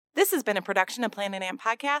This has been a production of Planet Ant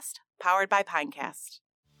Podcast, powered by Pinecast.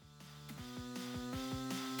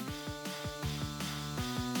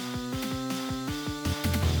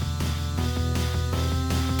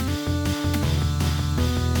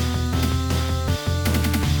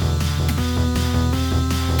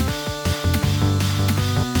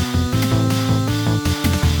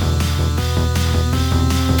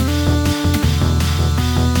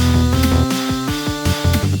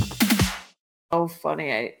 Oh,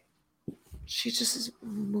 funny. She just is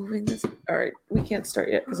moving this. All right, we can't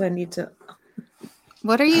start yet because I need to.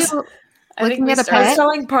 What are you looking at? I was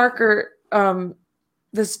telling Parker,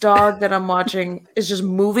 this dog that I'm watching is just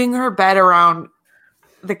moving her bed around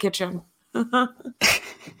the kitchen. It's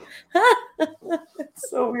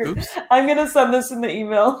so weird. Oops. I'm gonna send this in the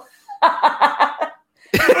email. Where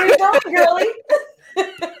are you going, girly?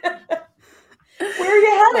 Where are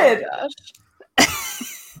you headed? Oh, gosh.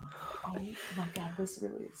 Oh my god, this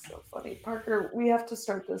really is so funny. Parker, we have to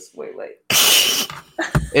start this way late.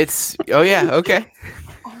 It's okay.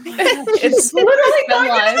 Oh my god, it's literally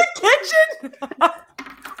going into the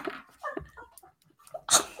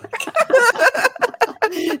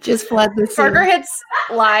kitchen. Just flood this. Parker hits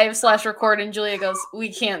live/record and Julia goes,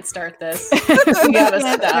 "We can't start this. We gotta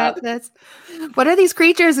stop this." What are these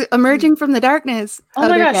creatures emerging from the darkness? Oh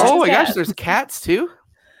my gosh! Oh my gosh! There's cats too.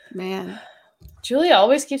 Man. Julia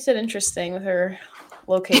always keeps it interesting with her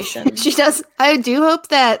location. She does. I do hope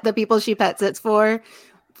that the people she pet sits for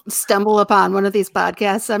stumble upon one of these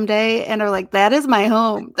podcasts someday and are like, "That is my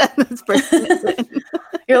home." This person is in.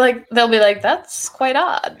 You're like, they'll be like, "That's quite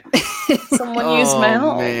odd. Someone used my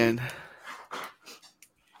home." Man.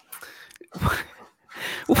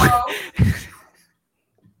 What are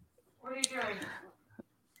you doing?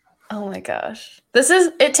 Oh my gosh.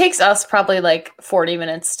 It takes us probably like 40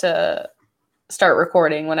 minutes to start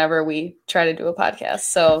recording whenever we try to do a podcast.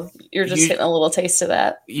 So you're just getting a little taste of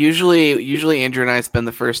that. Usually Andrew and I spend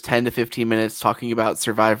the first 10 to 15 minutes talking about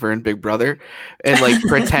Survivor and Big Brother and like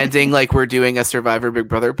pretending like we're doing a Survivor Big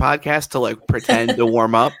Brother podcast to like pretend to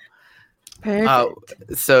warm up.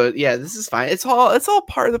 So yeah, this is fine. It's all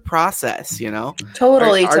part of the process, you know.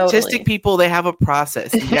 Totally. Artistic people, they have a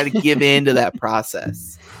process. You got to give in to that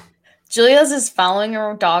process. Julia's is following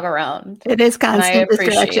her dog around. It is constant. I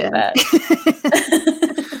appreciate that.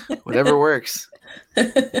 Whatever works.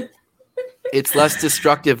 It's less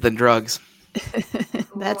destructive than drugs.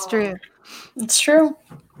 That's true. It's true.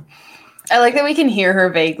 I like that we can hear her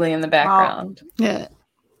vaguely in the background. Yeah.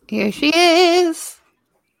 Here she is.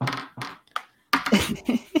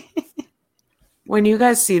 When you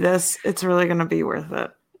guys see this, it's really going to be worth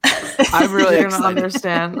it. I'm really going to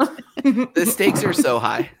understand. The stakes are so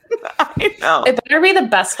high. I know. It better be the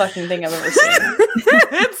best fucking thing I've ever seen.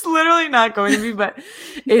 It's literally not going to be, but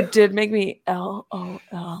it did make me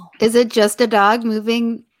LOL. Is it just a dog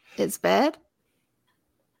moving its bed?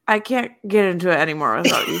 I can't get into it anymore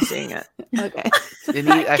without you seeing it. Okay.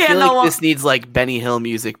 I feel like this needs like Benny Hill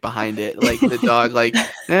music behind it, like the dog, like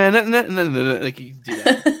like you can do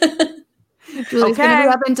that. Julie's gonna be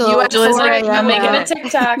up until Julie's like, I'm making a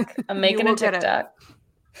TikTok. I'm making a TikTok.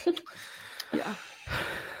 Yeah.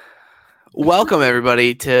 Welcome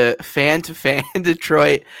everybody to Fan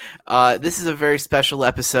Detroit. This is a very special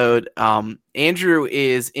episode. Andrew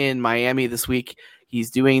is in Miami this week. He's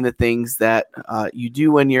doing the things that you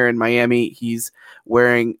do when you're in Miami. He's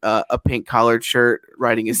wearing a pink collared shirt,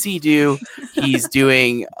 riding a Sea-Doo. He's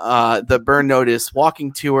doing the Burn Notice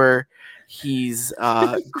walking tour. He's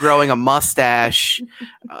growing a mustache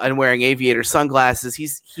and wearing aviator sunglasses.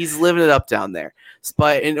 He's living it up down there.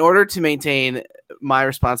 But in order to maintain my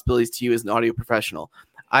responsibilities to you as an audio professional,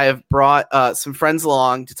 I have brought some friends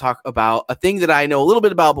along to talk about a thing that I know a little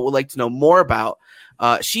bit about but would like to know more about.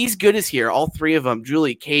 She's Good is here. All three of them,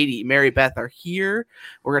 Julie, Katie, Mary Beth, are here.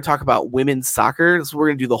 We're going to talk about women's soccer. This is what we're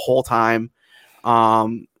going to do the whole time.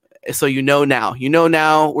 So you know now.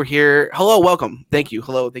 We're here. Hello, welcome. Thank you.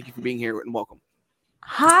 Hello, thank you for being here and welcome.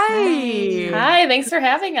 Hi, thanks for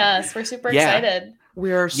having us. We're super excited.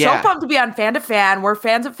 We're so pumped to be on Fan to Fan. We're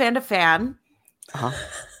fans of Fan to Fan. Uh-huh.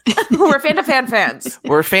 We're Fan to Fan fans.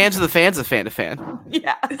 We're fans of the fans of Fan to Fan.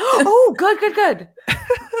 Yeah. Oh, good.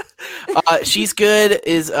 She's Good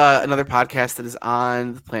is another podcast that is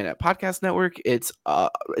on the Planet Podcast Network. It's a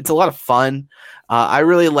lot of fun. I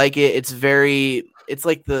really like it. It's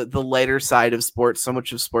like the lighter side of sports. So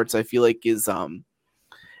much of sports I feel like is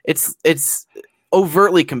it's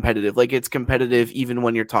overtly competitive. Like it's competitive even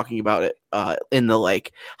when you're talking about it in the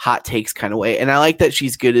like hot takes kind of way. And I like that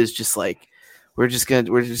She's Good is just like we're just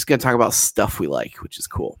gonna talk about stuff we like, which is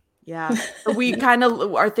cool. Yeah, we kind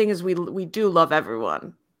of our thing is we do love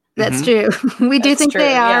everyone. That's true. We do think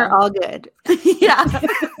they are all good. Yeah.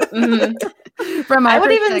 From I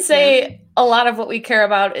would even say a lot of what we care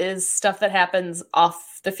about is stuff that happens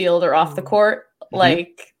off the field or off the court,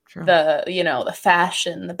 like the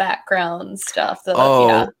fashion, the background stuff,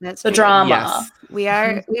 that's the true. drama.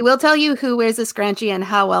 Yes. We will tell you who wears a scrunchie and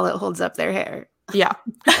how well it holds up their hair. Yeah.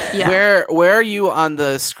 Where are you on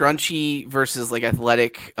the scrunchy versus like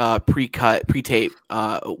athletic pre-tape?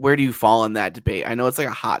 Where do you fall in that debate? I know it's like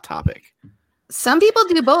a hot topic. Some people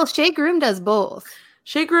do both. Shea Groom does both.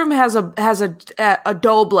 Shea Groom has a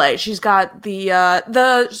doble. She's got the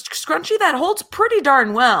scrunchie that holds pretty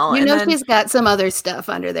darn well. She's got some other stuff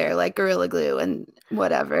under there, like Gorilla Glue and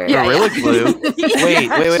whatever. Yeah, Gorilla Glue? Wait.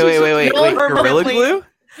 Gorilla Glue?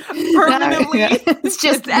 Permanently. It's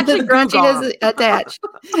just the scrunchie is attached.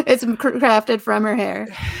 It's crafted from her hair.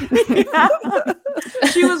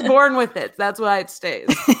 She was born with it. That's why it stays.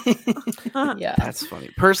 Yeah, that's funny.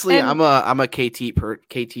 Personally, I'm a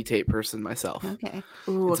KT tape person myself. Okay.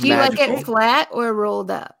 Ooh, do you like it flat or rolled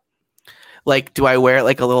up? Like, do I wear it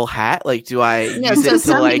like a little hat? Like, do I use it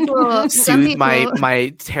to like soothe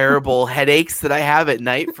my terrible headaches that I have at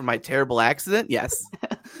night from my terrible accident? Yes.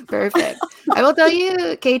 Perfect. I will tell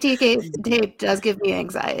you, KT tape does give me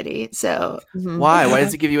anxiety. So why? Why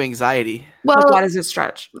does it give you anxiety? Well, why does it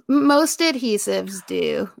stretch? Most adhesives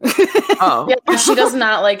do. Oh, yeah, she does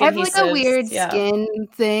not like. I have like a weird skin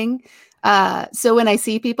thing. So when I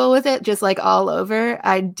see people with it, just like all over,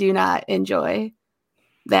 I do not enjoy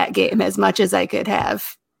that game as much as I could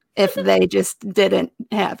have if they just didn't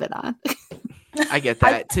have it on. I get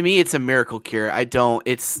that. To me, it's a miracle cure. I don't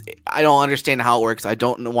understand how it works. I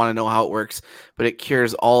don't want to know how it works, but it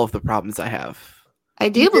cures all of the problems I have. I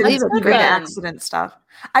do believe it's great accident stuff.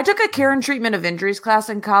 I took a care and treatment of injuries class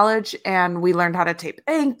in college, and we learned how to tape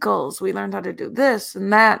ankles. We learned how to do this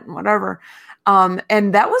and that and whatever.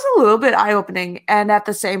 And that was a little bit eye-opening. And at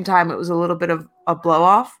the same time, it was a little bit of a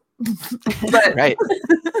blow-off. But, right.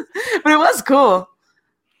 But it was cool.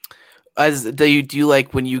 Do you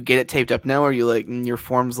like when you get it taped up now, or are you like your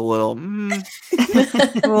form's a little you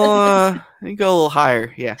go a little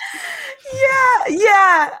higher? Yeah.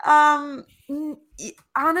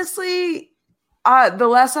 Honestly, the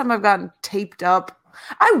last time I've gotten taped up,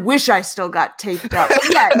 I wish I still got taped up.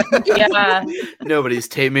 Yeah. Nobody's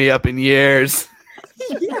taped me up in years.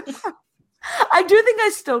 Yeah. I do think I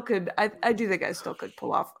still could. I do think I still could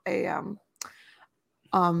pull off a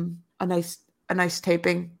nice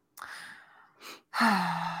taping.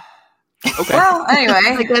 Okay. Well,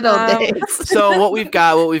 anyway, the good old days. So what we've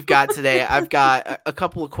got today, I've got a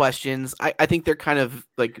couple of questions. I think they're kind of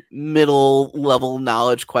like middle level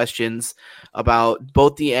knowledge questions about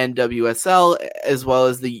both the NWSL as well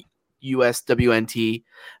as the USWNT,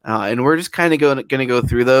 and we're just kind of going to go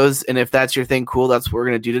through those. And if that's your thing, cool. That's what we're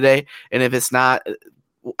going to do today. And if it's not,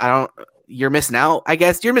 you're missing out. I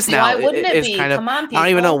guess you're missing out. Why wouldn't it be? Kind of, Come on, people. I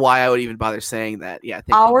don't even know why I would even bother saying that. Yeah.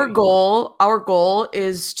 Our goal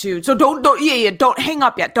is to. So don't hang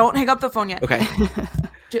up yet. Don't hang up the phone yet. Okay.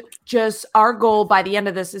 Just our goal by the end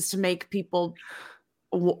of this is to make people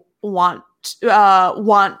want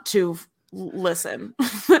to listen.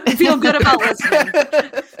 Feel good about listening.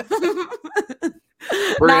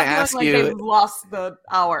 We're going to ask like you. They've lost the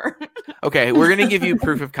hour. Okay, we're going to give you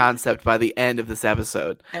proof of concept by the end of this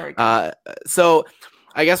episode. There we go. So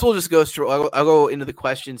I guess we'll just go through. I'll go into the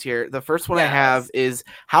questions here. The first one I have is,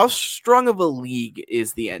 how strong of a league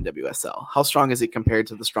is the NWSL? How strong is it compared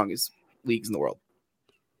to the strongest leagues in the world?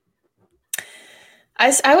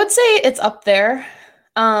 I would say it's up there.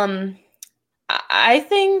 I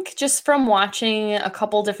think just from watching a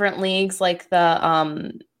couple different leagues, like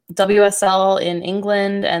the WSL in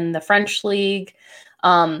England and the French league,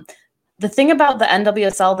 the thing about the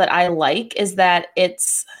NWSL that I like is that it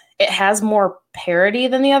has more parity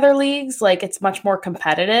than the other leagues. Like, it's much more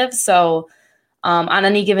competitive. So on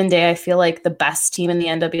any given day, I feel like the best team in the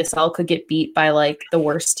NWSL could get beat by like the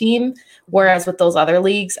worst team. Whereas with those other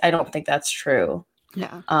leagues, I don't think that's true.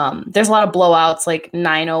 Yeah. There's a lot of blowouts, like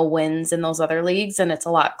 9-0 wins in those other leagues, and it's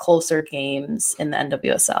a lot closer games in the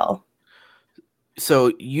NWSL.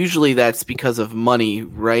 So usually that's because of money,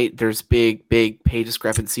 right? There's big pay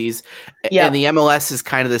discrepancies. Yeah. And the MLS is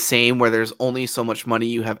kind of the same, where there's only so much money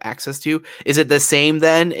you have access to. Is it the same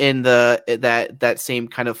then in that same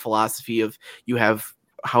kind of philosophy of you have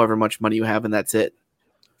however much money you have and that's it?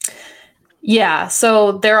 Yeah.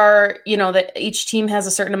 So there are, that each team has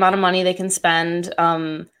a certain amount of money they can spend.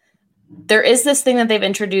 There is this thing that they've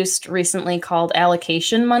introduced recently called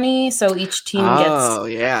allocation money. So each team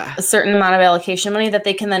gets a certain amount of allocation money that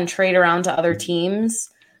they can then trade around to other teams.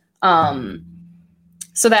 And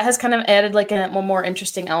So that has kind of added like a more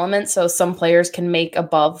interesting element. So some players can make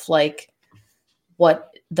above like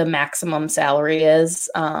what the maximum salary is,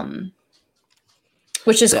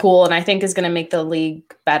 which is cool. And I think is going to make the league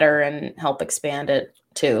better and help expand it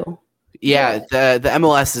too. Yeah, the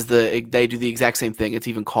MLS is they do the exact same thing. It's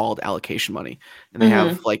even called allocation money, and they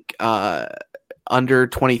have like under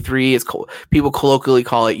 23. It's people colloquially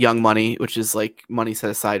call it young money, which is like money set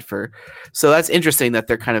aside for. So that's interesting that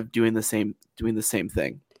they're kind of doing the same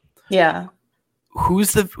thing. Yeah. Who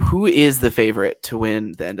is the favorite to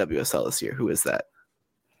win the NWSL this year? Who is that?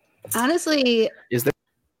 Honestly, is there?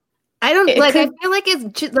 I don't I feel like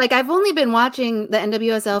it's like I've only been watching the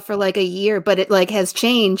NWSL for like a year, but it like has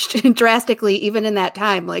changed drastically even in that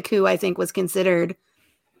time. Like who I think was considered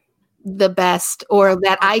the best, or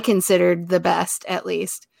that I considered the best at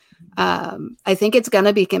least. I think it's going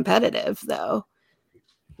to be competitive, though.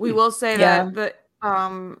 We will say that, but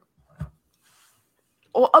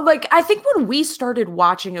like I think when we started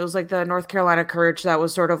watching, it was like the North Carolina Courage that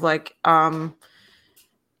was sort of like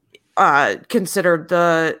considered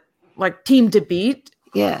the like team to beat.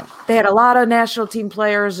 Yeah, they had a lot of national team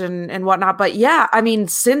players and whatnot. But yeah, I mean,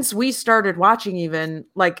 since we started watching, even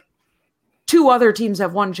like 2 other teams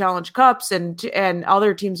have won Challenge Cups, and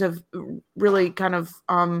other teams have really kind of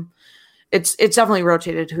it's definitely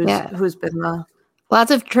rotated who's been the. Lots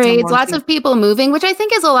of trades, lots of people moving, which I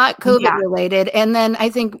think is a lot COVID related. And then I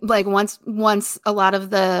think like once a lot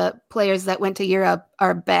of the players that went to Europe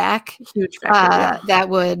are back, huge factor, that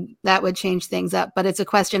would change things up. But it's a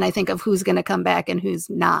question, I think, of who's going to come back and who's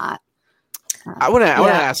not. I want to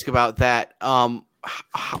ask about that.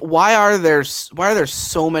 Why are there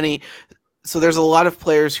so many? So there's a lot of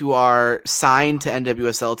players who are signed to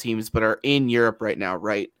NWSL teams but are in Europe right now,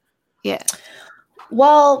 right? Yeah.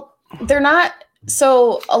 Well, they're not.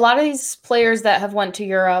 So a lot of these players that have went to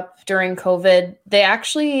Europe during COVID,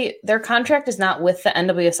 their contract is not with the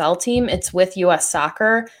NWSL team. It's with US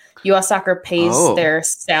Soccer. US Soccer pays their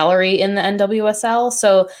salary in the NWSL.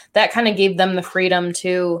 So that kind of gave them the freedom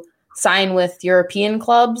to sign with European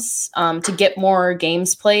clubs to get more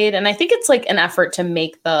games played. And I think it's like an effort to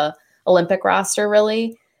make the Olympic roster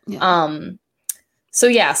really. Yeah. So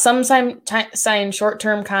yeah, some sign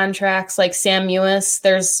short-term contracts like Sam Mewis.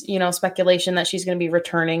 There's, speculation that she's going to be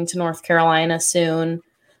returning to North Carolina soon.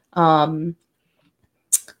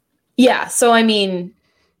 Yeah, so I mean,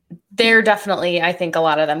 they're definitely, I think, a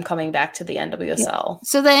lot of them coming back to the NWSL. Yeah.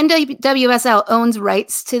 So the NWSL owns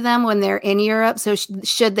rights to them when they're in Europe. So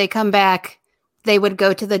should they come back, they would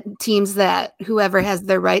go to the teams that whoever has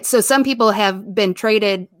their rights. So some people have been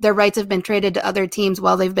traded, their rights have been traded to other teams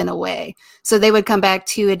while they've been away. So they would come back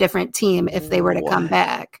to a different team if they were to come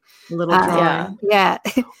back. Yeah.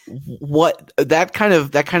 What that kind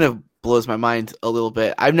of blows my mind a little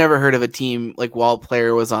bit. I've never heard of a team like while a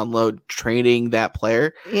player was on load trading that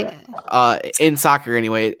player. Yeah. In soccer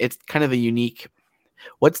anyway, it's kind of a unique.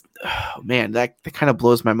 That kind of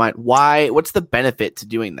blows my mind. Why? What's the benefit to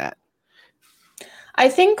doing that? I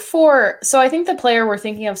think the player we're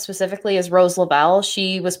thinking of specifically is Rose Lavelle.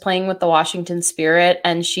 She was playing with the Washington Spirit,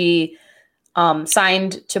 and she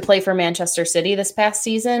signed to play for Manchester City this past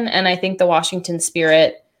season. And I think the Washington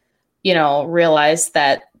Spirit, realized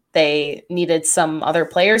that they needed some other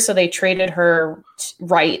players. So they traded her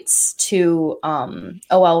rights to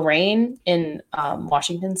OL Reign in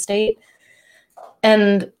Washington State.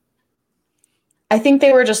 And I think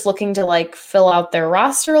they were just looking to like fill out their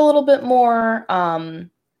roster a little bit more. I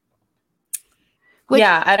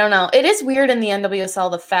don't know. It is weird in the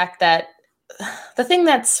NWSL, the fact that the thing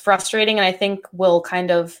that's frustrating, and I think will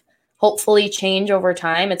kind of hopefully change over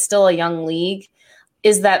time, it's still a young league,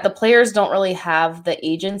 is that the players don't really have the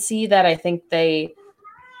agency that I think they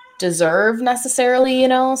deserve necessarily,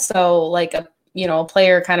 So like a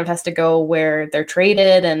player kind of has to go where they're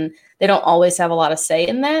traded, and they don't always have a lot of say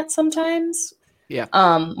in that sometimes. Yeah.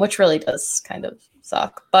 Which really does kind of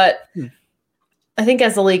suck. But I think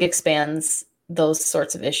as the league expands, those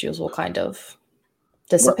sorts of issues will kind of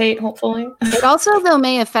dissipate, hopefully. It also, though,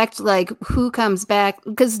 may affect like who comes back,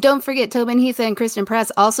 because don't forget Tobin Heath and Kristen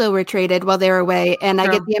Press also were traded while they were away, and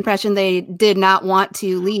I get the impression they did not want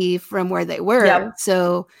to leave from where they were. Yep.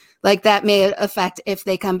 So like that may affect if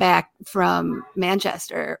they come back from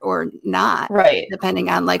Manchester or not, right? Depending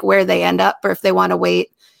on like where they end up, or if they want to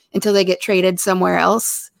wait until they get traded somewhere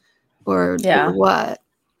else or what.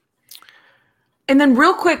 And then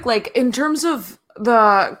real quick, like in terms of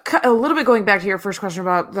a little bit going back to your first question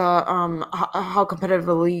about the how competitive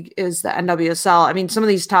the league is, the NWSL. I mean, some of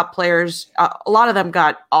these top players, a lot of them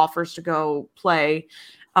got offers to go play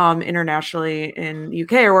internationally in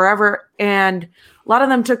UK or wherever, and a lot of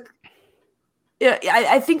them took Yeah,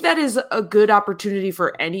 I think that is a good opportunity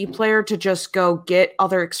for any player to just go get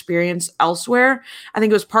other experience elsewhere. I think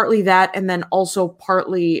it was partly that, and then also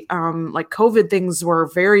partly like COVID things were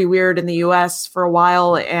very weird in the US for a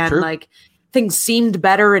while, and True. like things seemed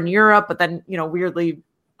better in Europe, but then, you know, weirdly,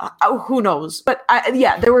 who knows? But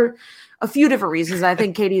there were a few different reasons. I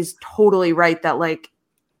think Katie's totally right that like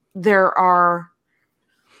there are.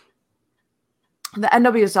 The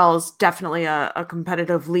NWSL is definitely a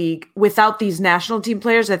competitive league. Without these national team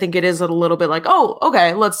players, I think it is a little bit like, oh,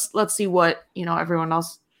 okay, let's see what, you know, everyone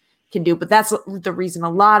else can do. But that's the reason a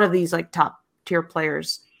lot of these like top tier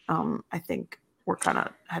players, I think, were kind of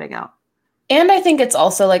heading out. And I think it's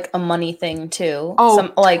also like a money thing too.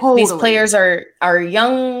 Oh, totally. These players are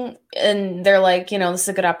young and they're like, you know, this is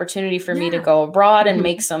a good opportunity for me to go abroad and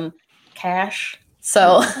make some cash.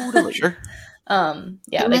 So Totally. Sure.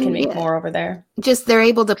 They can make more over there. Just they're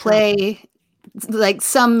able to play, like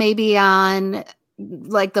some maybe on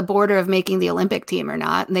like the border of making the Olympic team or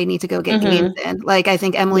not, and they need to go get games in. Like I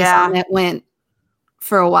think Emily Sonnet went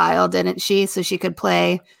for a while, didn't she? So she could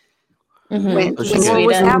play. What was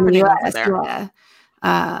happening over there?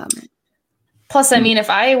 Yeah. Plus, I mean, if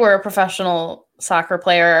I were a professional soccer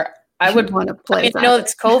player, I would want to play. I know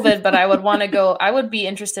it's COVID, but I would want to go. I would be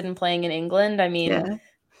interested in playing in England. I mean,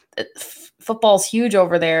 football's huge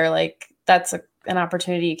over there. Like that's an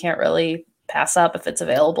opportunity you can't really pass up if it's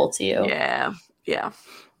available to you. Yeah.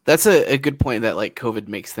 That's a good point that like COVID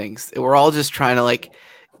makes things. We're all just trying to like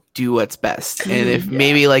do what's best. And if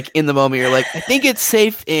maybe like in the moment you're like, I think it's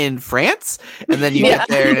safe in France, and then you get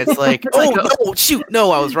there and it's like, no, shoot,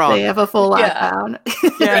 no, I was wrong. They have a full lockdown.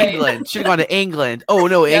 England. Should have gone to England. Oh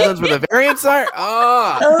no, England's where the variants are.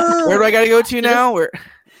 Where do I gotta go to now? Where?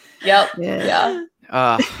 Yeah.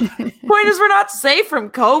 Point is, we're not safe from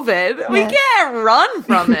COVID. We can't run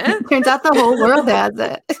from it. Turns out the whole world has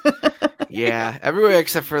it. Yeah, everywhere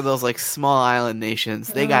except for those like small island nations,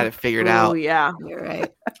 they got it figured out. Oh yeah, you're right.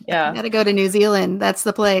 Yeah, got to go to New Zealand. That's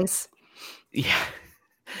the place. Yeah.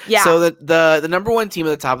 Yeah. So the number one team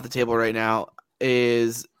at the top of the table right now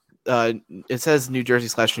is it says New Jersey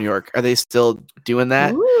 / New York. Are they still doing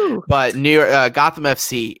that? Ooh. But New York, Gotham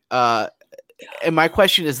FC. And my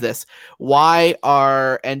question is this: why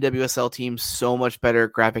are NWSL teams so much better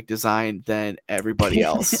at graphic design than everybody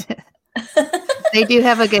else? They do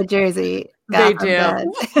have a good jersey. They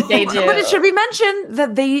do. They do. But it should be mentioned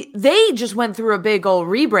that they just went through a big old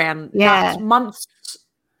rebrand months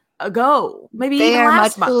ago. Maybe they even are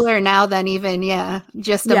last much cooler now than even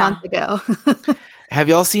just a month ago. Have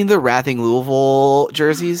y'all seen the Wrathing Louisville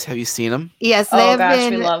jerseys? Have you seen them? Yes, they have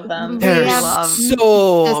been. We love them. They're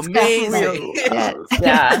so amazing.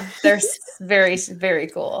 Yeah, they're very, very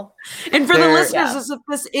cool. And for the listeners, if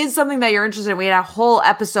this is something that you're interested in, we had a whole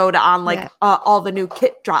episode on all the new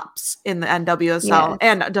kit drops in the NWSL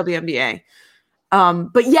and WNBA.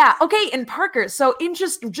 But yeah, okay. And Parker, so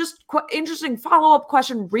interesting follow-up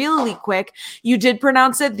question really quick. You did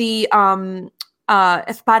pronounce it the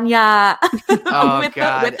España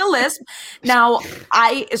with the lisp. Now,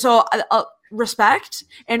 respect,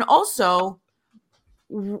 and also,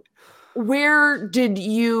 what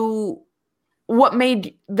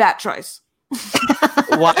made that choice?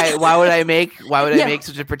 Why would I make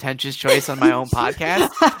such a pretentious choice on my own podcast?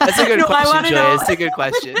 That's a good question, Julia. It's a good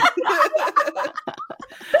question.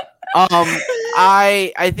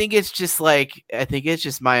 I think it's just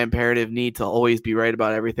my imperative need to always be right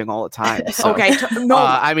about everything all the time. So, okay. No.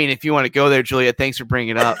 I mean, if you want to go there, Julia, thanks for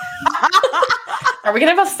bringing it up. Are we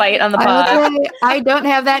gonna have a fight on the pod? I don't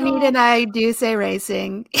have that need, and I do say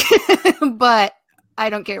racing, but I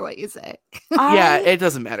don't care what you say. Yeah, it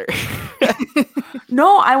doesn't matter.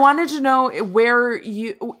 No, I wanted to know where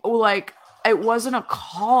you like. It wasn't a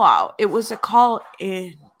call out; it was a call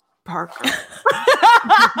in. Parker.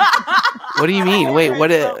 What do you mean? Wait, what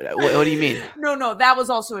do you mean? No, that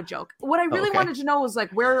was also a joke. What I really wanted to know was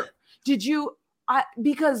like, where did you?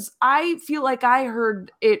 Because I feel like I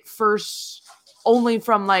heard it first only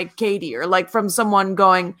from like Katie or like from someone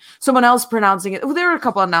else pronouncing it. There were a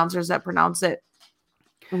couple announcers that pronounce it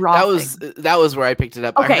wrong. That was where I picked it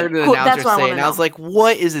up. Okay, I heard an cool. announcer say, and I was like,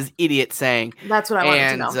 "What is this idiot saying?" That's what I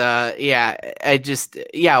wanted to know.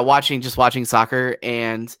 Watching soccer,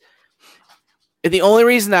 and the only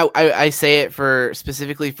reason that I say it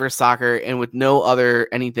specifically for soccer and with no other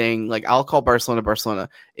anything, like I'll call Barcelona,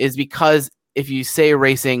 is because if you say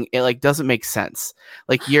racing, it like doesn't make sense.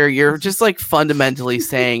 Like you're just like fundamentally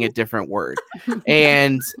saying a different word.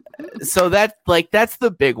 And so that's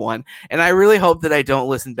the big one. And I really hope that I don't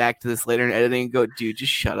listen back to this later in editing and go, dude,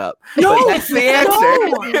 just shut up. No, but that's the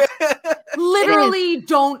answer. Literally,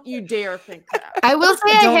 don't you dare think that. I will say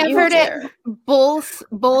I Don't have you heard dare. it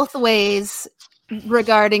both ways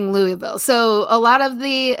regarding Louisville. So a lot of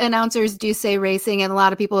the announcers do say racing, and a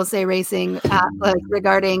lot of people say racing like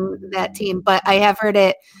regarding that team. But I have heard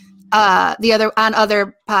it on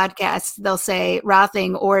other podcasts. They'll say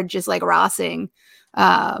Rothing or just like Rossing.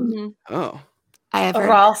 Oh, I have heard.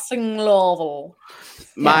 Racing Louisville.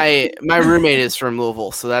 my roommate is from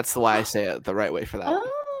Louisville, so that's why I say it the right way for that.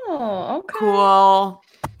 Oh, okay. Cool.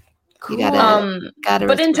 You gotta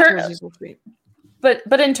But in respect- turn,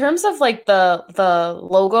 but in terms of like the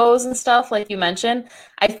logos and stuff, like you mentioned,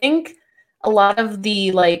 I think a lot of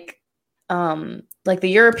the like the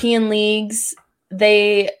European leagues,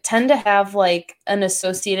 they tend to have like an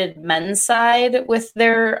associated men's side with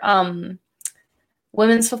their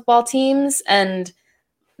women's football teams, and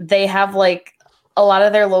they have like a lot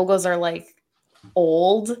of their logos are like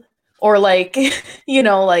old or like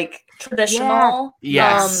like traditional.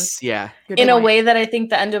 Yes, yeah. In a way that I think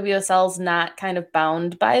the NWSL is not kind of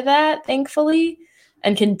bound by that, thankfully,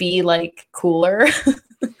 and can be like cooler.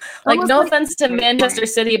 Like, Almost no like- offense to Manchester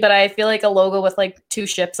City, but I feel like a logo with like 2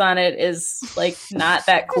 ships on it is like not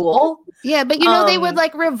that cool. Yeah, but they would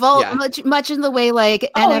like revolt much in the way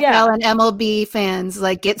like NFL and MLB fans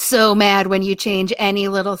like get so mad when you change any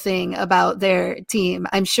little thing about their team.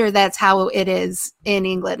 I'm sure that's how it is in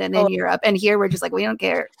England and in Europe. And here we're just like, we don't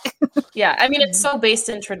care. Yeah, I mean, it's so based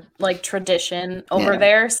in tradition over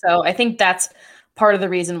there. So I think that's part of the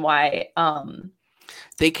reason why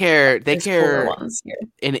they care ones here.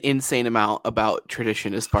 an insane amount about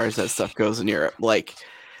tradition as far as that stuff goes in Europe. Like,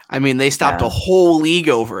 I mean, they stopped a whole league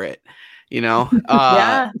over it,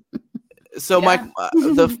 Yeah. So Mike,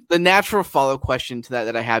 the natural follow question to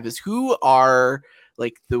that I have is, who are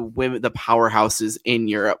like the powerhouses in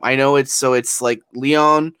Europe? I know it's like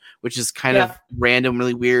Lyon, which is kind of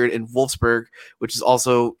randomly weird, and Wolfsburg, which is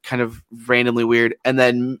also kind of randomly weird, and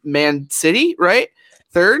then Man City, right?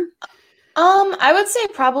 Third? I would say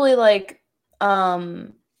probably like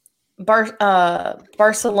Barcelona.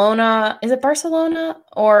 Is it Barcelona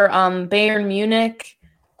or Bayern Munich?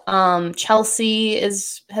 Chelsea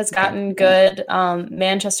has gotten good.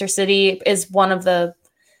 Manchester City is one of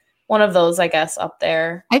those, I guess, up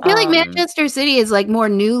there. I feel like Manchester City is like more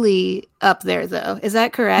newly up there, though. Is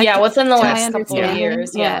that correct? Yeah, within the To my last couple of understanding?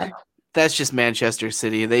 years. Yeah. That's just Manchester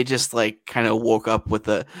City. They just like kind of woke up with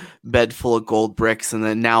a bed full of gold bricks, and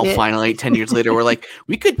then now finally 10 years later, we're like,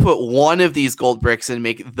 we could put one of these gold bricks and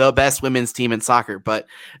make the best women's team in soccer. But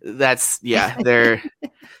that's they're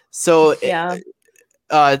so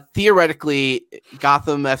theoretically,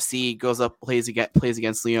 Gotham FC plays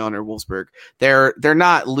against Lyon or Wolfsburg. They're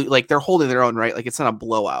not like they're holding their own, right? Like, it's not a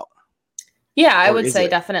blowout. Yeah, I would say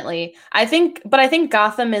definitely. I think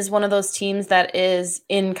Gotham is one of those teams that is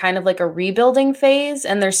in kind of like a rebuilding phase,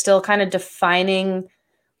 and they're still kind of defining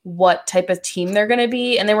what type of team they're going to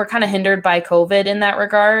be. And they were kind of hindered by COVID in that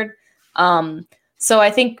regard. So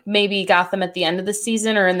I think maybe Gotham at the end of the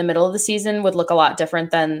season or in the middle of the season would look a lot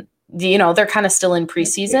different than, they're kind of still in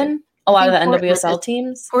preseason. A lot of the NWSL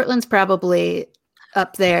teams. Portland's probably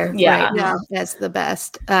up there right now as the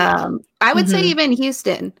best. I would say even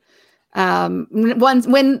Houston.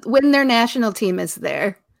 When their national team is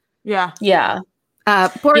there. Portland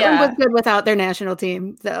was good without their national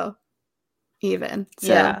team though, even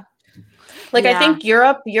so. I think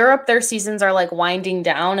Europe their seasons are like winding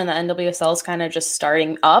down, and the NWSL is kind of just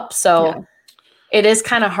starting up, so it is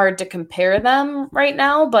kind of hard to compare them right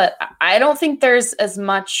now, but I don't think there's as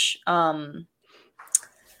much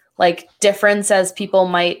like difference as people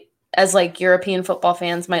might, as like European football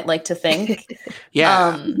fans might like to think.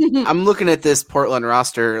 I'm looking at this Portland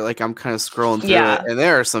roster, like I'm kind of scrolling through it, and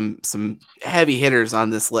there are some heavy hitters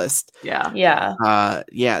on this list. That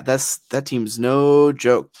team's no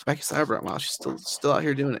joke. Becky Sauerbrunn, wow, she's still out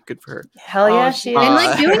here doing it. Good for her. Hell yeah, she is. And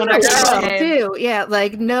like doing it too. Yeah,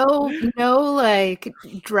 like no like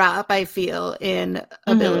drop, I feel, in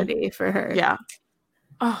ability for her. Yeah.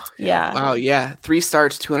 Oh yeah. Wow. Yeah. 3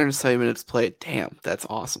 starts, 270 minutes played. Damn, that's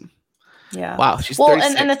awesome. Yeah. Wow. She's well,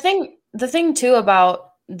 36. and the thing too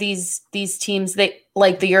about these teams, they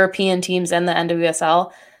like the European teams and the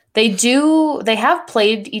NWSL, they have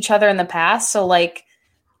played each other in the past. So like,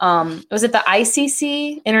 was it the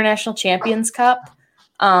ICC International Champions Cup?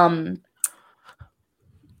 I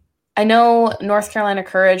know North Carolina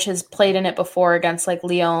Courage has played in it before against like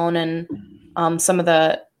Lyon and some of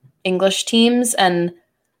the English teams, and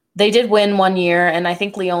they did win one year, and I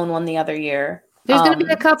think Lyon won the other year. There's going to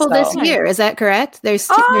be a couple this year. Is that correct? There's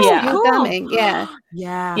two coming. Yeah.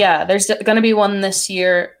 There's going to be one this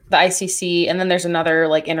year. the ICC, and then there's another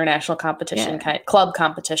like international competition, kind of club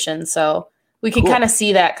competition. So we can kind of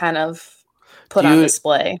see that kind of put on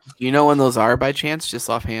display. Do you know when those are by chance, just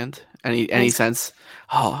offhand? Any sense?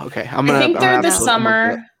 Oh, okay. I think they're this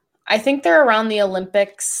summer. I think they're around the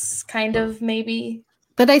Olympics, kind of, maybe.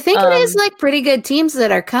 But I think it is like pretty good teams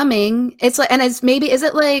that are coming. It's like, and it's maybe, is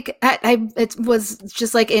it like, it was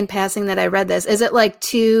just like in passing that I read this. Is it like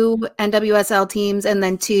 2 NWSL teams and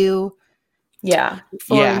then 2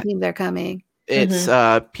 foreign teams are coming? It's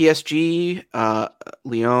PSG,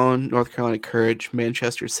 Lyon, North Carolina Courage,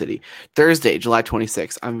 Manchester City. Thursday, July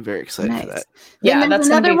 26th. I'm very excited for that. Yeah, and that's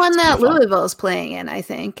another one that Louisville is playing in, I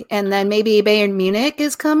think. And then maybe Bayern Munich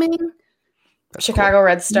is coming. That's Chicago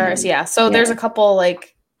Red Stars. Yeah. So there's a couple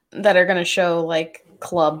like that are going to show like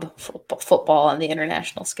club football on the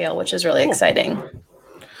international scale, which is really exciting.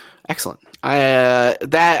 Excellent. I'm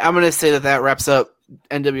going to say that wraps up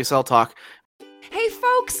NWSL talk. Hey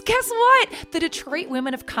folks, guess what? The Detroit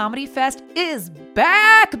Women of Comedy Fest is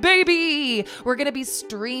back, baby! We're going to be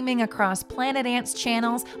streaming across Planet Ants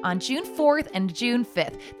channels on June 4th and June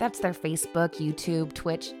 5th. That's their Facebook, YouTube,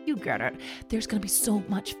 Twitch, you get it. There's going to be so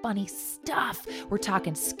much funny stuff. We're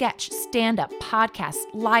talking sketch, stand-up, podcast,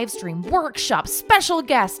 live stream, workshops, special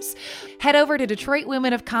guests. Head over to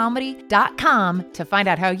DetroitWomenOfComedy.com to find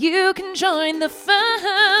out how you can join the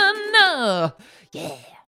fun. Yeah.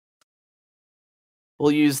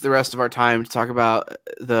 We'll use the rest of our time to talk about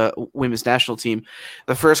the women's national team.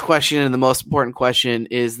 The first question and the most important question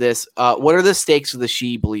is this. What are the stakes of the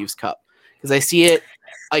She Believes Cup? Because I see it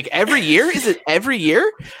like every year. Is it every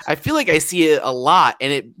year? I feel like I see it a lot,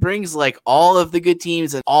 and it brings like all of the good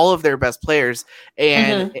teams and all of their best players.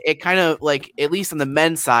 And it kind of like, at least on the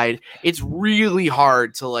men's side, it's really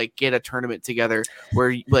hard to like get a tournament together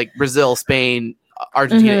where like Brazil, Spain,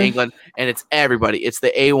 Argentina, England, and it's everybody. It's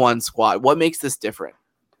the A1 squad. What makes this different?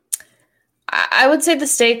 I would say the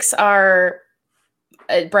stakes are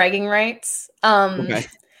bragging rights.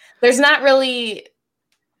 There's not really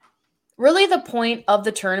the point of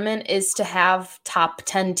the tournament is to have top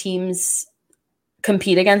 10 teams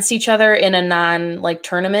compete against each other in a non like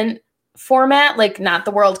tournament format, like not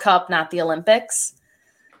the World Cup, not the Olympics.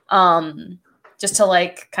 Just to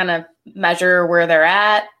like kind of measure where they're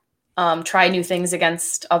at. Try new things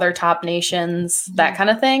against other top nations, that kind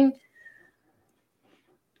of thing.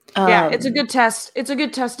 It's a good test. It's a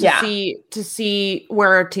good test to see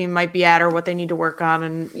where a team might be at or what they need to work on.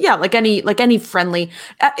 And like any friendly,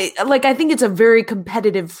 I think it's a very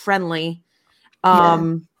competitive friendly.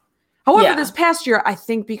 However, this past year, I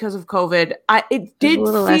think because of COVID, it did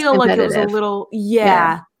feel like it was a little, we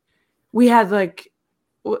had like,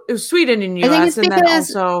 it was Sweden and US, and then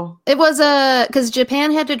also it was because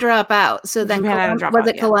Japan had to drop out. So then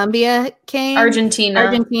Colombia came? Argentina.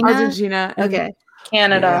 Okay.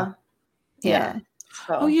 Canada. Yeah.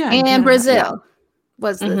 So. And Brazil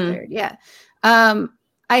was the third. Yeah. I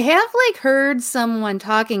have like heard someone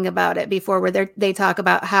talking about it before where they talk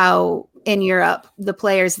about how in Europe the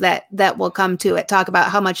players that will come to it talk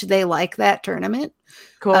about how much they like that tournament.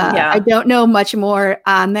 Cool. I don't know much more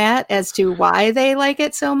on that as to why they like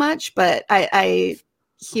it so much, but I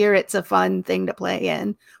hear it's a fun thing to play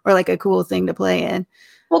in or like a cool thing to play in.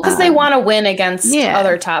 Well, because they want to win against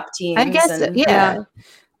other top teams. I guess,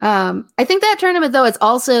 I think that tournament though,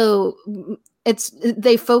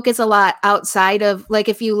 they focus a lot outside of like,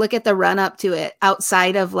 if you look at the run up to it,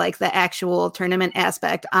 outside of like the actual tournament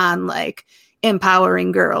aspect on like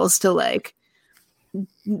empowering girls to like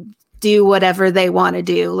do whatever they want to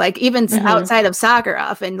do, like even outside of soccer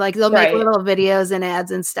often like they'll make little videos and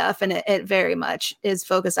ads and stuff, and it very much is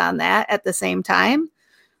focused on that at the same time.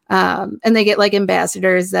 And they get like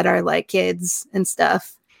ambassadors that are like kids and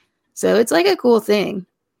stuff, so it's like a cool thing.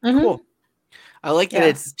 Cool. I like that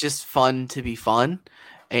it's just fun to be fun,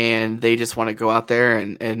 and they just want to go out there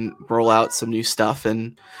and roll out some new stuff,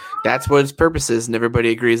 and that's what its purpose is, and everybody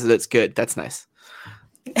agrees that it's good. That's nice.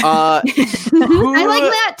 I like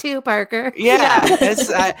that too, Parker. Yeah.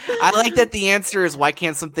 I like that the answer is why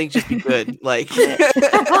can't some things just be good? Like yeah.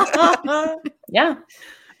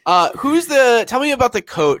 Tell me about the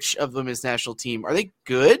coach of the women's national team. Are they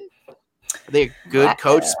good? Are they a good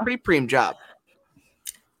coach? It's a pretty premium job.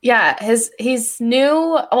 Yeah, he's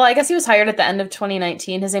new. Well, I guess he was hired at the end of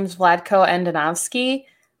 2019. His name's Vlatko Andonovski.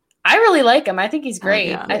 I really like him. I think he's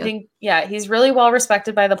great. I think, he's really well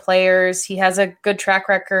respected by the players. He has a good track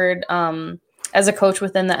record as a coach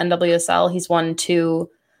within the NWSL. He's won 2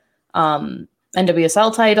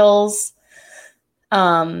 NWSL titles.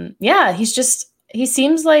 He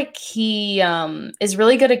seems like he is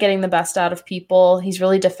really good at getting the best out of people. He's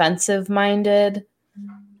really defensive minded.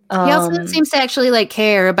 He also seems to actually like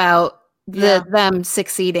care about them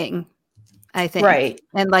succeeding, I think. Right.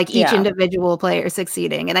 And like each individual player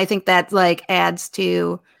succeeding. And I think that like adds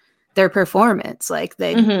to their performance. Like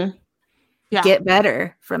they get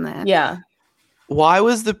better from that. Yeah. Why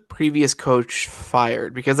was the previous coach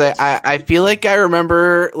fired? Because I feel like I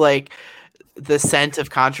remember like the scent of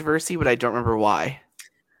controversy, but I don't remember why.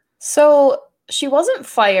 So she wasn't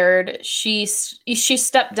fired. She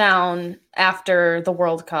stepped down after the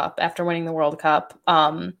World Cup, after winning the World Cup.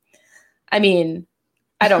 I mean,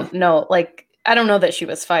 I don't know. Like, I don't know that she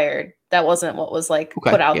was fired. That wasn't what was like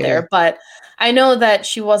put out there. But I know that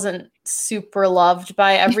she wasn't super loved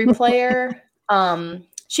by every player.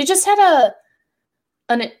 She just had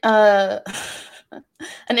an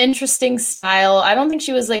interesting style. I don't think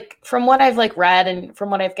she was like, from what I've like read and from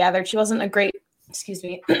what I've gathered, she wasn't a great,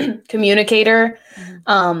 communicator.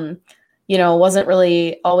 Wasn't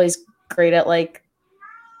really always great at like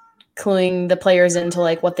cluing the players into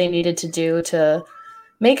like what they needed to do to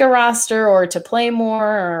make a roster or to play more,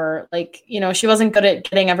 or like, she wasn't good at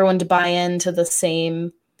getting everyone to buy into the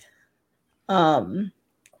same,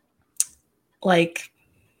 like,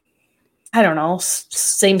 I don't know,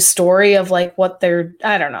 same story of like what they're,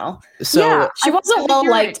 I don't know. So she wasn't well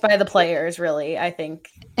liked by the players, really, I think.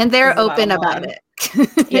 And they're open about it.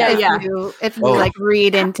 If you like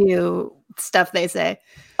read into stuff they say.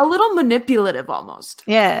 A little manipulative almost.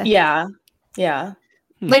 Yeah. Yeah. Yeah.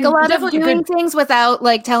 Like a lot of doing things without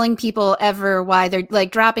like telling people ever why they're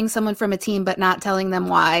like dropping someone from a team, but not telling them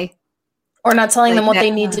why. Or not telling them what they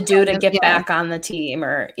need to do to get back on the team,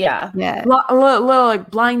 or a little like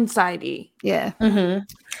blindsidey. Yeah. Mm-hmm.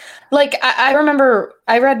 Like I remember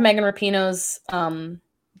I read Megan Rapinoe's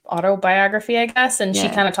autobiography, I guess, and she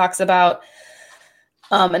kind of talks about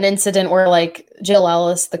an incident where like Jill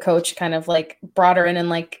Ellis, the coach, kind of like brought her in and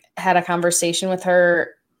like had a conversation with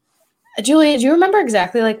her. Julia, do you remember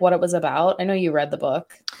exactly like what it was about? I know you read the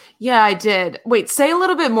book. Yeah, I did. Wait, say a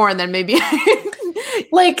little bit more, and then maybe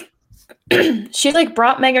like. She like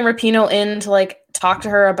brought Megan Rapinoe in to like talk to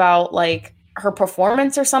her about like her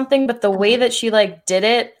performance or something, but the way that she like did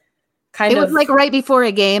it it was like right before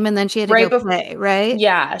a game, and then she had to go play, right?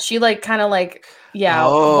 Yeah, she like kind of like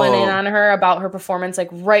went in on her about her performance like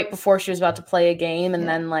right before she was about to play a game, and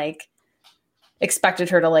then like expected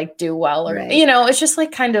her to like do well, or it's just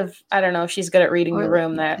like kind of, I don't know, she's good at reading the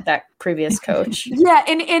room, that previous coach. Yeah,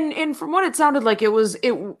 and from what it sounded like, it was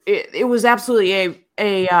absolutely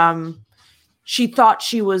a she thought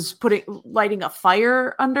she was lighting a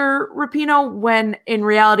fire under Rapinoe, when in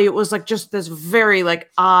reality it was like just this very like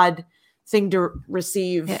odd thing to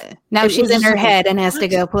receive. Yeah. Now she's in her head and has to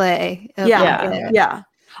go play. Yeah.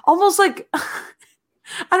 Almost like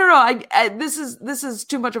I don't know. I this is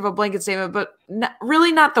too much of a blanket statement, but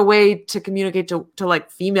really not the way to communicate to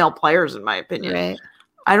like female players, in my opinion. Right.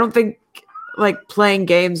 I don't think like playing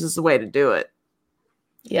games is the way to do it.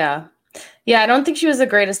 Yeah. Yeah, I don't think she was the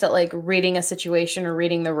greatest at like reading a situation or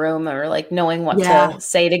reading the room or like knowing what to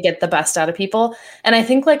say to get the best out of people. And I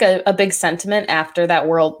think like a big sentiment after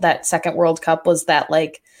that second World Cup was that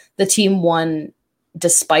like the team won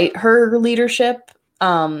despite her leadership,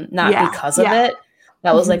 not because of it.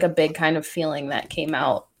 That was like a big kind of feeling that came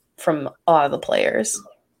out from a lot of the players.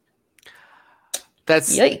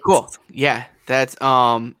 That's cool. Yeah, that's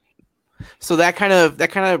so that kind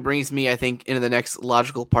of brings me, I think, into the next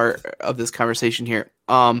logical part of this conversation here.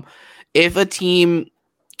 If a team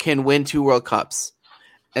can win 2 World Cups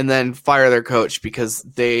and then fire their coach because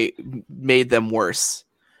they made them worse,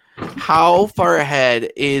 how far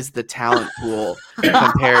ahead is the talent pool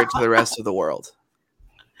compared to the rest of the world?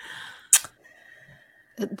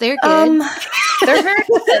 They're good. They're very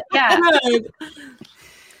good. Yeah.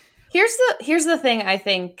 Here's the thing, I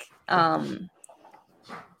think,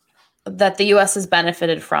 that the U.S. has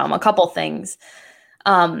benefited from. A couple things.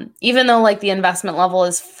 Even though like the investment level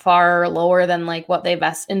is far lower than like what they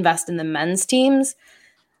invest in the men's teams,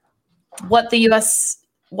 what U.S.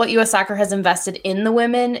 soccer has invested in the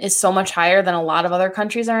women is so much higher than a lot of other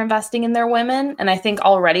countries are investing in their women. And I think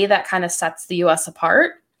already that kind of sets the U.S.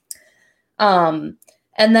 apart. And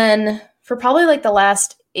then for probably like the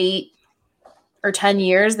last 8 or 10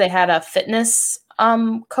 years, they had a fitness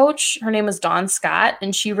coach. Her name was Dawn Scott,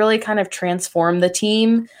 and she really kind of transformed the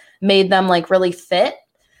team, made them like really fit,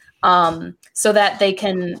 so that they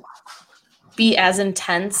can be as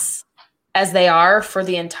intense as they are for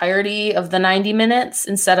the entirety of the 90 minutes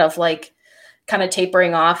instead of like kind of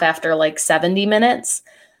tapering off after like 70 minutes,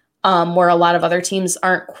 where a lot of other teams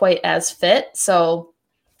aren't quite as fit. So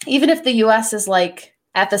even if the US is like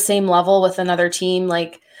at the same level with another team,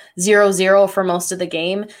 like 0-0 for most of the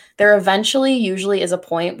game, there eventually usually is a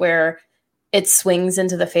point where it swings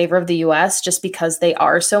into the favor of the US just because they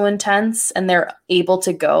are so intense and they're able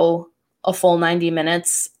to go a full 90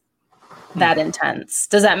 minutes that intense.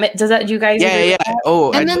 Does that you guys agree with that?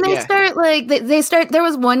 Oh, and then they start like they start. There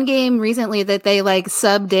was one game recently that they like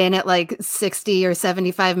subbed in at like 60 or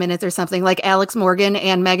 75 minutes or something, like Alex Morgan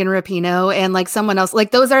and Megan Rapinoe and like someone else.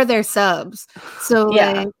 Like those are their subs. So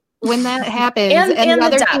like, when that happens and the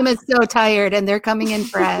other team is so tired and they're coming in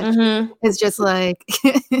fresh, it's just like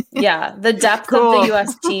the depth of the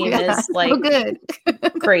US team is like good.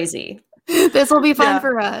 Crazy. This will be fun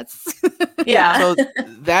for us. So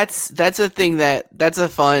that's a thing that's a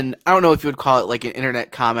fun, I don't know if you would call it like an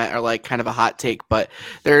internet comment or like kind of a hot take, but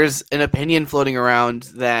there's an opinion floating around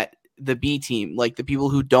that the B team, like the people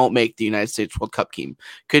who don't make the United States World Cup team,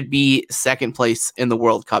 could be second place in the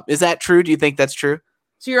World Cup. Is that true? Do you think that's true?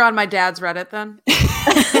 So you're on my dad's Reddit then?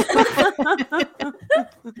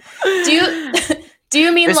 Do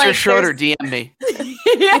you mean Mr. like Schroeder, DM me?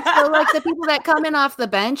 So like the people that come in off the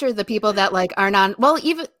bench or the people that like aren't on, well,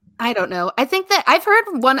 even I don't know. I think that I've heard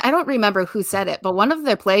one, I don't remember who said it, but one of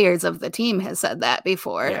the players of the team has said that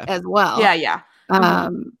before as well. Yeah. I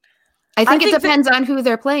think it depends on who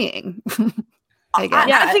they're playing. I guess.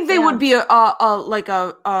 I think they would be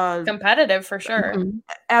a competitive for sure.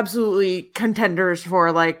 Absolutely contenders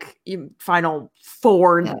for like final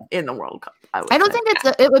four in the World Cup. I don't think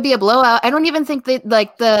it would be a blowout. I don't even think that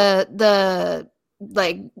like the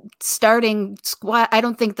like starting squad. I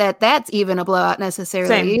don't think that that's even a blowout necessarily.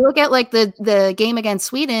 Same. You look at like the game against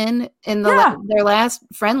Sweden in their last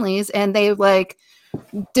friendlies, and they like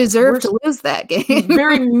deserve to lose that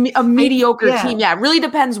game. A mediocre team. Yeah, it really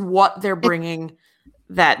depends what they're bringing.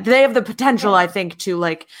 That they have the potential, I think, to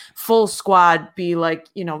like full squad be like,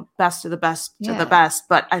 best of the best to the best.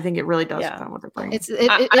 But I think it really does depend on what they're bringing.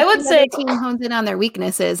 I would say the team hones in on their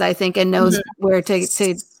weaknesses, I think, and knows where to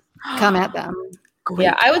come at them. Great.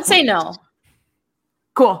 Yeah, I would say no.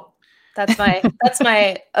 Cool. That's my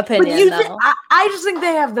opinion. Though. I just think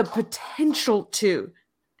they have the potential to.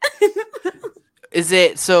 Is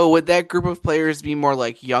it so? Would that group of players be more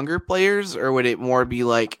like younger players, or would it more be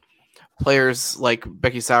like players like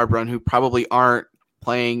Becky Sauerbrunn who probably aren't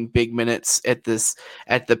playing big minutes at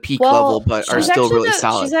the peak level, but are still really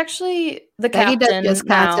solid? She's actually the Becky captain just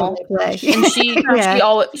now, play. and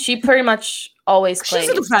she pretty much always plays.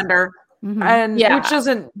 She's a defender. And which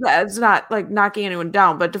isn't, it's not like knocking anyone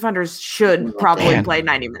down, but defenders should probably play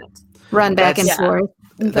 90 minutes. Run back and forth.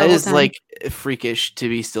 That is like freakish to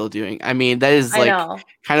be still doing. I mean, that is like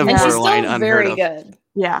kind of and borderline she's still unheard very of. good.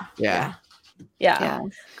 Yeah.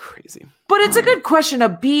 Crazy. But it's a good question. A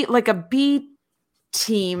B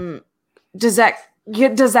team, does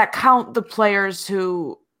that count the players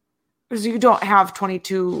who, because you don't have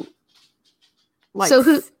 22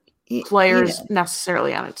 players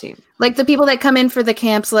necessarily on a team, like the people that come in for the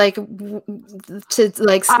camps, like to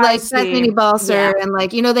like Bethany Balser, and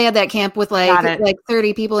like they had that camp with like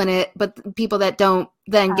 30 people in it, but people that don't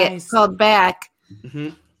then get called back.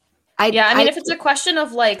 I mean, if it's a question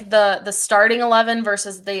of like the starting 11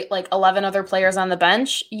 versus the like 11 other players on the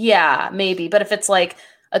bench, maybe. But if it's like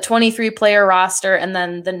a 23 player roster and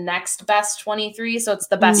then the next best 23, so it's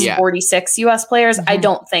the best 46 US players, I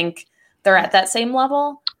don't think they're at that same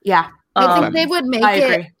level. Yeah. I think they would make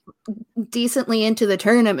it decently into the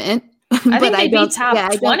tournament. I think they'd be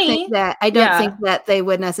top 20. I don't think that they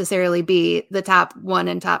would necessarily be the top 1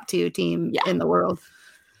 and top 2 team in the world.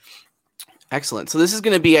 Excellent. So this is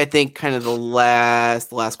going to be, I think, kind of the last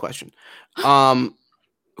question.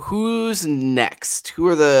 Who's next? Who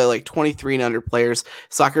are the like 23 and under players?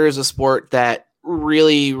 Soccer is a sport that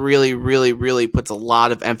really, really, really, really puts a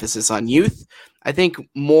lot of emphasis on youth. I think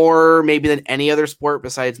more maybe than any other sport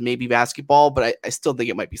besides maybe basketball, but I still think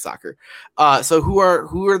it might be soccer. So who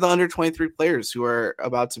are the under 23 players who are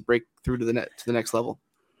about to break through to the next level?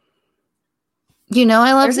 I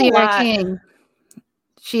love Zira King.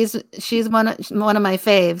 She's one of my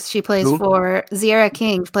faves. She plays for Zira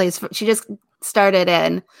King. She just started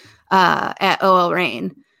in at OL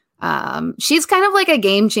Reign. She's kind of like a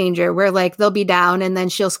game changer where like they'll be down and then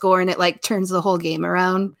she'll score and it like turns the whole game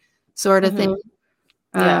around, sort of thing.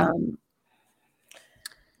 I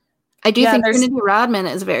do think Trinity Rodman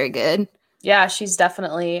is very good. Yeah, she's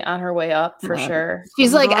definitely on her way up for sure.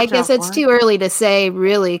 She's like, I Watch guess out it's for too early to say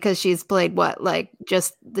really because she's played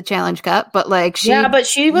just the Challenge Cup, but like but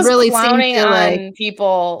she was really clowning seemed to, on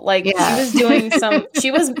people. Like she was doing she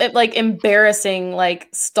was like embarrassing like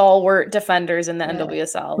stalwart defenders in the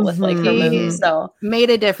NWSL with like her moves. So made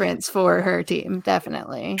a difference for her team,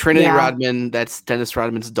 definitely. Trinity Rodman, that's Dennis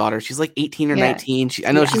Rodman's daughter. She's like 18 or 19.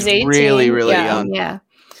 I know she's 18, really, really young. Yeah.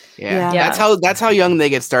 That's how young they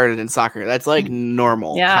get started in soccer. That's like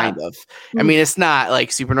normal, kind of. I mean, it's not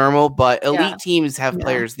like super normal, but elite teams have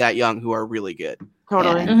players that young who are really good.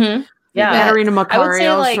 Totally. Katarina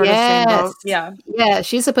Macario, like, sort of same boat. Yeah,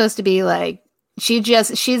 she's supposed to be like she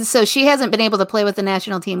hasn't been able to play with the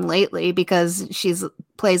national team lately because she's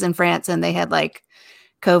plays in France and they had like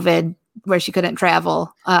COVID where she couldn't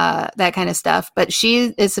travel, that kind of stuff. But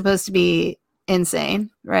she is supposed to be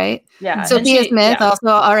insane, right? Yeah. Sophia Smith also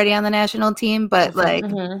already on the national team, but like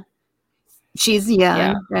she's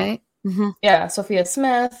young, right? Yeah, Sophia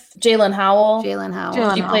Smith, Jalen Howell.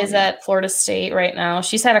 She plays at Florida State right now.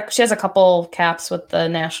 She has a couple caps with the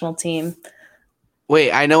national team.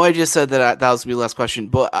 Wait, I know I just said that was my last question,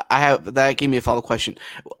 but that gave me a follow-up question.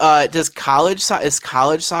 Is college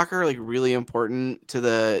soccer like really important to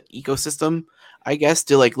the ecosystem? I guess,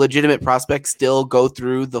 do like legitimate prospects still go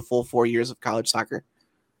through the full 4 years of college soccer?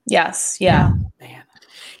 Yes. Yeah. Man.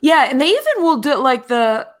 Yeah, and they even will do like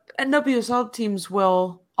the NWSL teams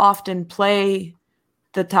will often play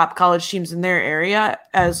the top college teams in their area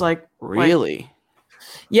as like really.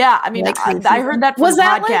 Yeah, I mean, I heard that from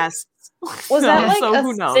podcasts. Was that like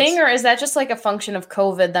who a knows? thing, or is that just like a function of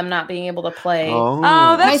COVID, them not being able to play? Oh,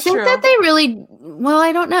 that's I think true. that they really,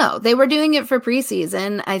 I don't know. They were doing it for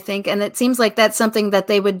preseason, I think, and it seems like that's something that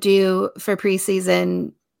they would do for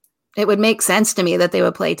preseason. It would make sense to me that they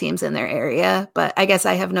would play teams in their area, but I guess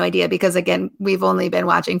I have no idea because, again, we've only been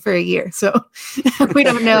watching for a year, so we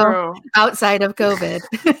don't know outside of COVID.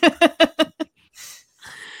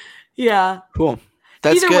 Yeah. Cool.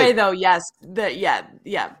 That's Either good. way, though, yes.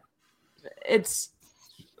 It's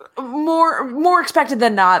more expected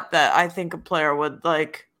than not that I think a player would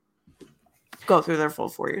like go through their full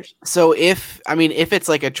 4 years. So if it's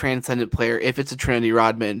like a transcendent player, if it's a Trinity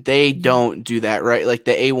Rodman, they don't do that, right? Like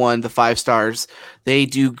the A1, the 5 stars, they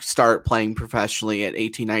do start playing professionally at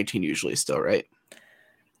 18, 19 usually still, right?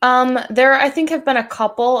 There I think have been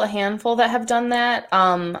a handful that have done that.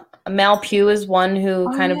 Mal Pugh is one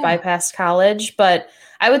who kind of bypassed college, but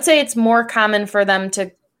I would say it's more common for them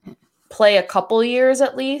to play a couple years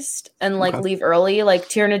at least and like leave early. Like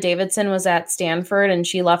Tierna Davidson was at Stanford and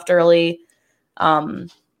she left early to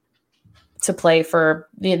play for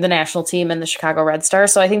the national team and the Chicago Red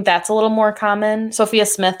Stars. So I think that's a little more common. Sophia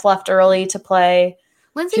Smith left early to play.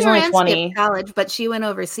 Lindsay Moran skipped college, but she went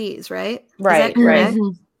overseas, right? Right.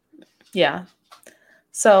 Yeah.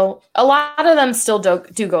 So a lot of them still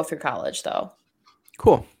do go through college though.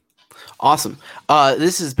 Cool. Awesome.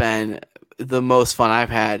 This has been the most fun I've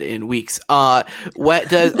had in weeks. I'm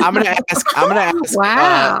gonna ask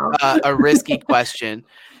a risky question.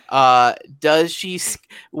 What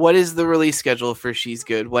is the release schedule for She's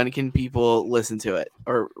Good? When can people listen to it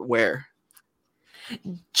or where?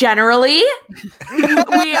 Generally,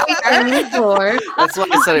 we aim for. That's why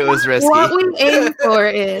I said it was risky. What we aim for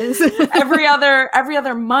is every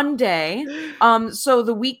other Monday. So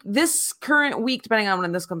this current week, depending on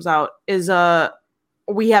when this comes out, is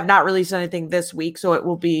we have not released anything this week, so it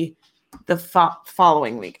will be the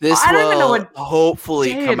following week. I don't even know what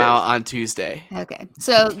hopefully come out on Tuesday. Okay.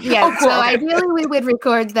 So so ideally we would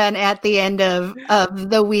record then at the end of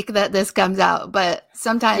the week that this comes out, but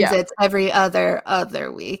sometimes it's every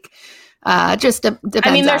other week. Just depends.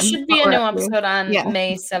 I mean, there should be a new episode on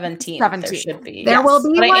May 17th. There should be. There will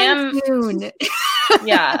be one soon.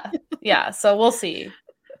 Yeah. So we'll see.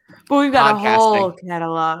 But we've got a whole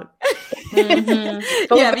catalog. But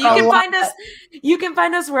you can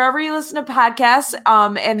find us wherever you listen to podcasts.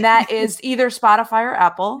 And that is either Spotify or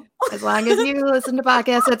Apple. As long as you listen to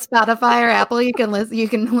podcasts at Spotify or Apple, you can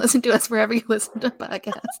listen to us wherever you listen to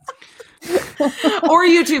podcasts. Or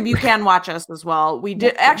YouTube, you can watch us as well. We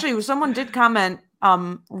did someone did comment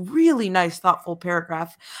really nice, thoughtful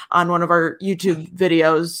paragraph on one of our YouTube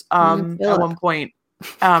videos at one point.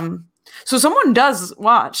 So someone does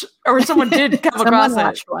watch, or someone did come across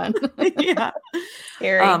watched one. Yeah.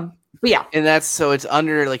 Scary. But yeah. And it's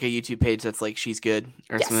under like a YouTube page that's like She's Good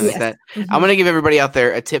or Yes. something like that. Mm-hmm. I'm going to give everybody out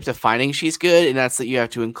there a tip to finding She's Good, and that's that you have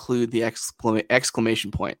to include the exclamation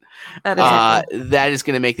point. That is That is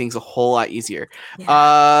going to make things a whole lot easier.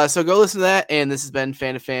 Yeah. So go listen to that, and this has been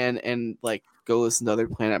Fan to Fan, and like go listen to other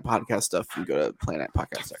Planet Podcast stuff and go to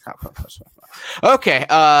planetpodcast.com. Okay,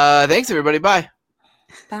 thanks everybody. Bye.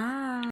 Bye.